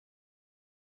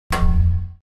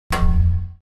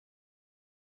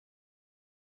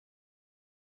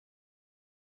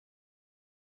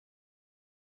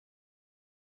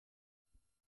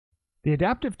The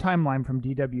adaptive timeline from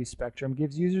DW Spectrum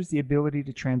gives users the ability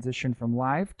to transition from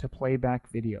live to playback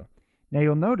video. Now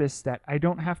you'll notice that I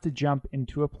don't have to jump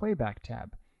into a playback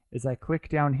tab. As I click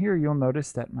down here, you'll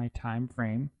notice that my time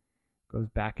frame goes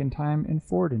back in time and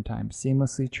forward in time,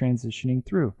 seamlessly transitioning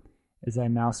through. As I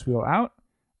mouse wheel out,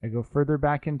 I go further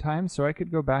back in time, so I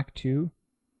could go back to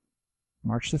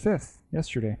March the 5th,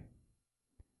 yesterday.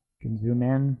 I can zoom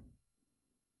in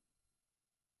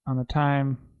on the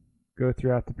time, go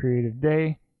throughout the period of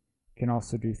day. I can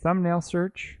also do thumbnail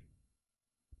search.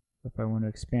 If I want to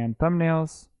expand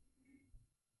thumbnails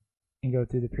and go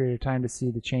through the period of time to see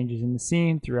the changes in the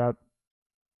scene throughout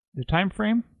the time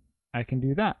frame, I can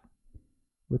do that.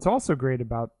 What's also great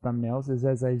about thumbnails is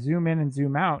as I zoom in and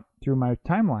zoom out through my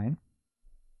timeline,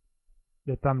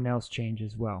 the thumbnails change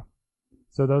as well.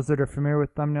 So those that are familiar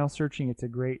with thumbnail searching, it's a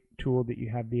great tool that you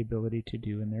have the ability to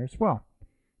do in there as well.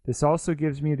 This also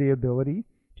gives me the ability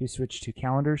to switch to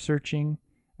calendar searching.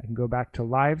 I can go back to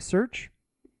live search,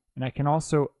 and I can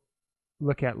also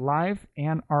look at live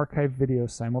and archive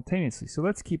videos simultaneously. So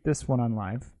let's keep this one on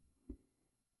live.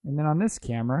 And then on this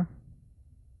camera,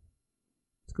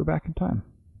 let's go back in time.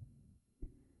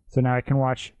 So now I can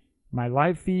watch my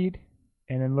live feed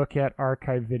and then look at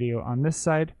archive video on this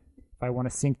side. If I want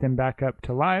to sync them back up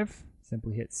to live,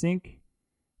 simply hit sync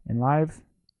and live,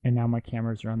 and now my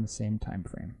cameras are on the same time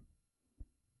frame.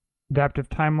 Adaptive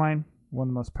timeline, one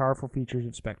of the most powerful features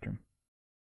of Spectrum.